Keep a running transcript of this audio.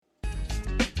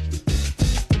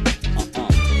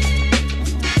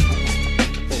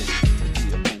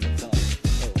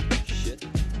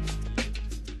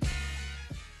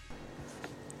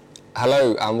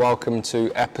Hello and welcome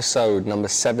to episode number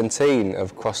 17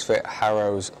 of CrossFit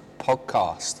Harrow's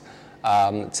podcast.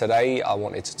 Today I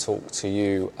wanted to talk to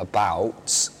you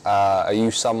about, are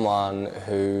you someone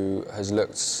who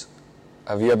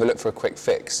have you ever looked for a quick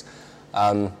fix?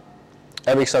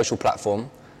 Every social platform,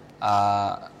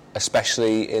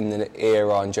 especially in the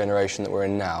era and generation that we're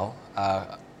in now,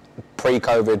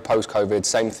 pre-COVID, post-COVID,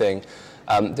 same thing.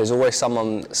 There's always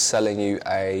someone selling you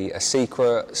a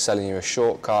secret, selling you a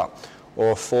shortcut,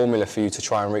 or a formula for you to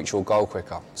try and reach your goal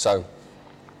quicker. So,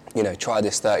 try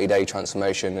this 30-day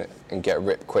transformation and get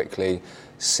ripped quickly,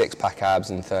 6-pack abs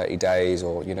in 30 days,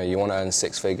 or, you want to earn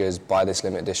 6 figures, buy this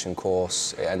limited edition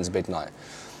course, it ends midnight.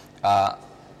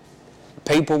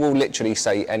 People will literally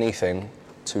say anything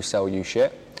to sell you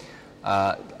shit.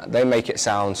 They make it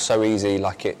sound so easy,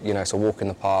 like it's a walk in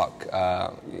the park,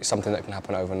 something that can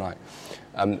happen overnight.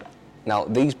 Now,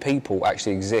 these people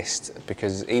actually exist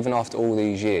because even after all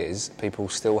these years, people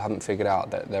still haven't figured out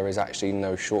that there is actually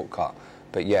no shortcut,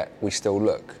 but yet we still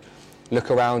look. Look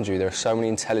around you, there are so many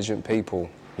intelligent people.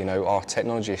 Our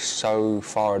technology is so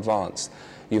far advanced.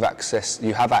 You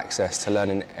have access to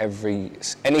learning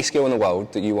any skill in the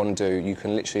world that you want to do. You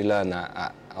can literally learn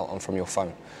that from your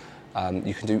phone.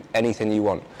 You can do anything you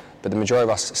want, but the majority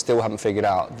of us still haven't figured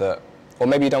out that, or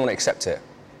maybe you don't want to accept it.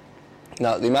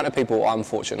 Now, the amount of people I'm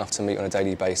fortunate enough to meet on a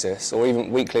daily basis, or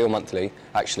even weekly or monthly,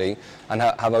 actually, and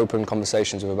have open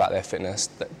conversations with about their fitness,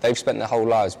 they've spent their whole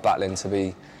lives battling to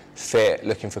be fit,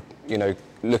 looking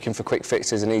for quick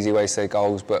fixes and easy ways to their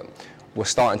goals, but were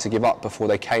starting to give up before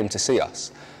they came to see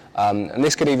us. And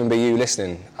this could even be you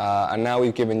listening. And now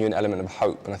we've given you an element of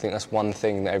hope, and I think that's one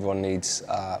thing that everyone needs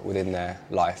within their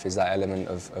life, is that element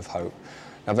of hope.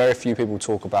 Now, very few people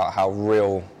talk about how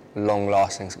real,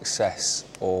 long-lasting success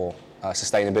or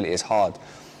sustainability is hard,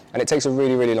 and it takes a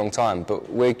really, really long time,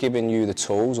 but we're giving you the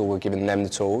tools, or we're giving them the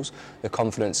tools, the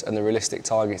confidence and the realistic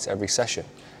targets every session.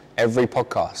 Every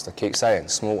podcast, I keep saying,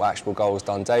 small actionable goals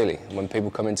done daily. And when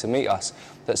people come in to meet us,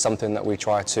 that's something that we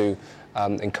try to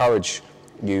encourage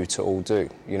you to all do.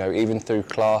 Even through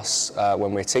class,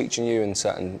 when we're teaching you in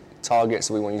certain targets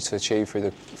that we want you to achieve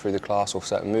through the class or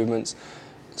certain movements,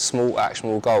 small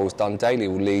actionable goals done daily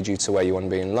will lead you to where you want to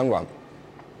be in the long run.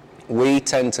 We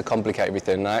tend to complicate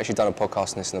everything, and I've actually done a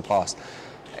podcast on this in the past.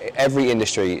 Every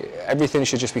industry, everything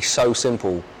should just be so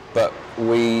simple, but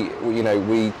we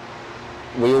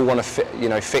all want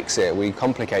to fix it. We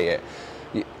complicate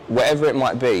it. Whatever it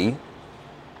might be,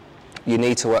 you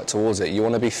need to work towards it. You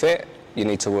want to be fit, you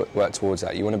need to work towards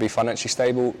that. You want to be financially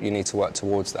stable, you need to work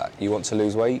towards that. You want to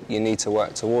lose weight, you need to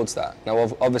work towards that. Now,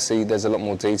 obviously, there's a lot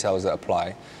more details that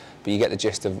apply, but you get the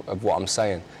gist of what I'm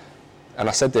saying. And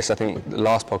I said this, I think, the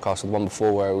last podcast or the one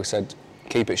before, where we said,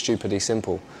 keep it stupidly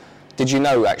simple. Did you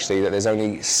know, actually, that there's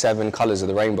only 7 colours of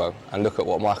the rainbow? And look at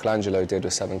what Michelangelo did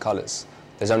with 7 colours.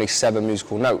 There's only 7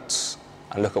 musical notes,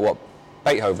 and look at what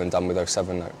Beethoven done with those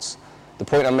 7 notes. The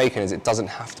point I'm making is it doesn't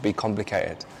have to be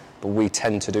complicated, but we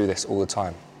tend to do this all the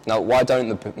time. Now, why don't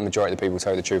the majority of the people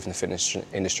tell you the truth in the fitness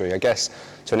industry? I guess,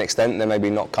 to an extent, they're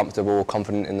maybe not comfortable or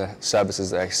confident in the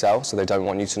services that they sell, so they don't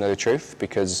want you to know the truth,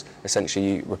 because essentially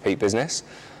you repeat business.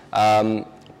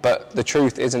 But the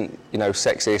truth isn't,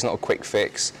 sexy, it's not a quick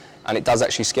fix, and it does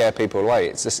actually scare people away.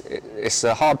 It's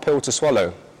a hard pill to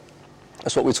swallow.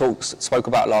 That's what we spoke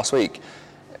about last week.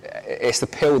 It's the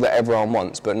pill that everyone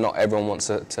wants, but not everyone wants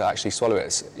to actually swallow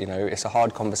it. It's a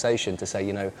hard conversation to say,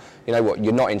 you know what,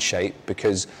 you're not in shape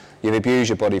because you've abused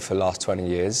your body for the last 20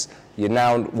 years. You're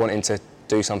now wanting to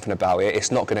do something about it.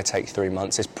 It's not going to take 3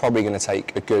 months. It's probably going to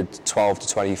take a good 12 to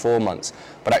 24 months.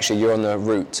 But actually, you're on the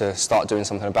route to start doing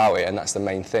something about it, and that's the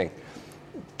main thing.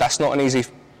 That's not an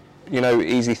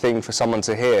easy thing for someone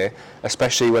to hear,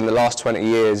 especially when the last 20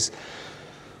 years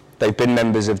they've been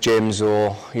members of gyms,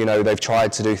 or they've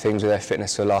tried to do things with their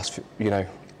fitness for the last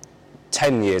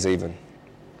 10 years even.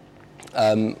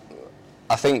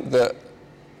 I think that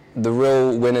the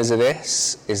real winners of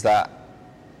this is that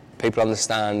people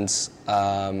understand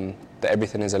that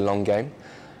everything is a long game.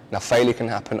 Now, failure can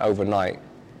happen overnight,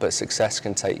 but success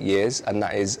can take years, and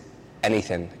that is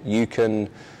anything. You can,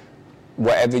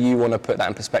 whatever you want to put that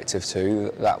in perspective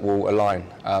to, that will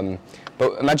align.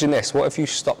 But imagine this, what if you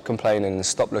stopped complaining and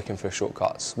stopped looking for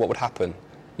shortcuts? What would happen?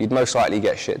 You'd most likely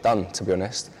get shit done, to be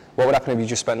honest. What would happen if you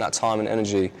just spent that time and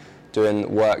energy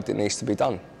doing work that needs to be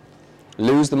done?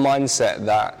 Lose the mindset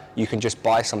that you can just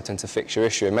buy something to fix your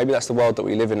issue. And maybe that's the world that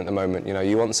we live in at the moment.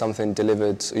 You want something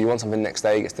delivered, you want something next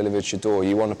day, it gets delivered to your door.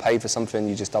 You want to pay for something,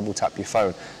 you just double tap your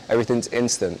phone. Everything's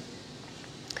instant.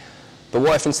 But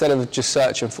what if instead of just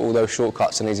searching for all those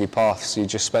shortcuts and easy paths, you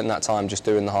just spent that time just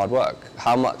doing the hard work?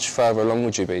 How much further along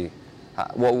would you be?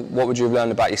 What would you have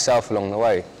learned about yourself along the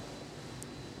way?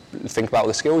 Think about all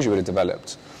the skills you would have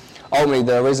developed. Ultimately,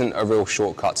 there isn't a real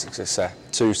shortcut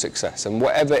to success. And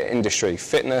whatever industry,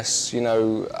 fitness,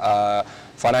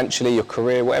 financially, your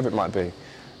career, whatever it might be,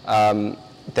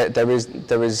 there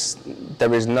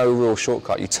is no real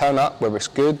shortcut. You turn up, whether it's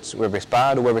good, whether it's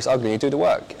bad, or whether it's ugly, you do the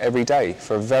work every day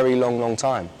for a very long, long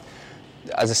time.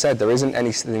 As I said, there isn't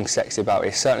anything sexy about it.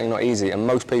 It's certainly not easy, and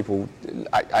most people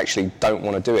actually don't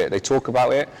want to do it. They talk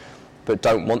about it, but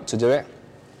don't want to do it.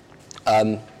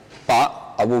 But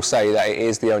I will say that it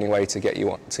is the only way to get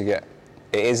you to get.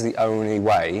 It is the only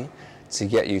way to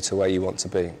get you to where you want to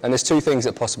be. And there's two things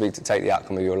that possibly dictate the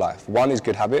outcome of your life. One is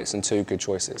good habits, and two, good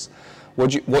choices.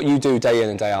 What you do day in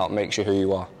and day out makes you who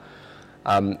you are.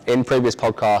 In previous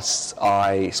podcasts,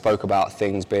 I spoke about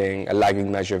things being a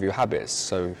lagging measure of your habits.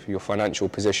 So if your financial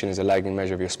position is a lagging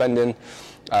measure of your spending,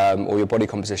 or your body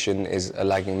composition is a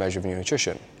lagging measure of your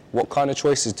nutrition. What kind of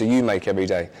choices do you make every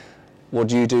day? What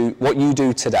you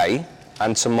do today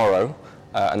and tomorrow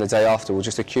and the day after will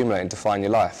just accumulate and define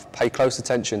your life. Pay close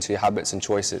attention to your habits and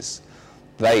choices.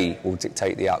 They will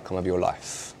dictate the outcome of your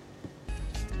life.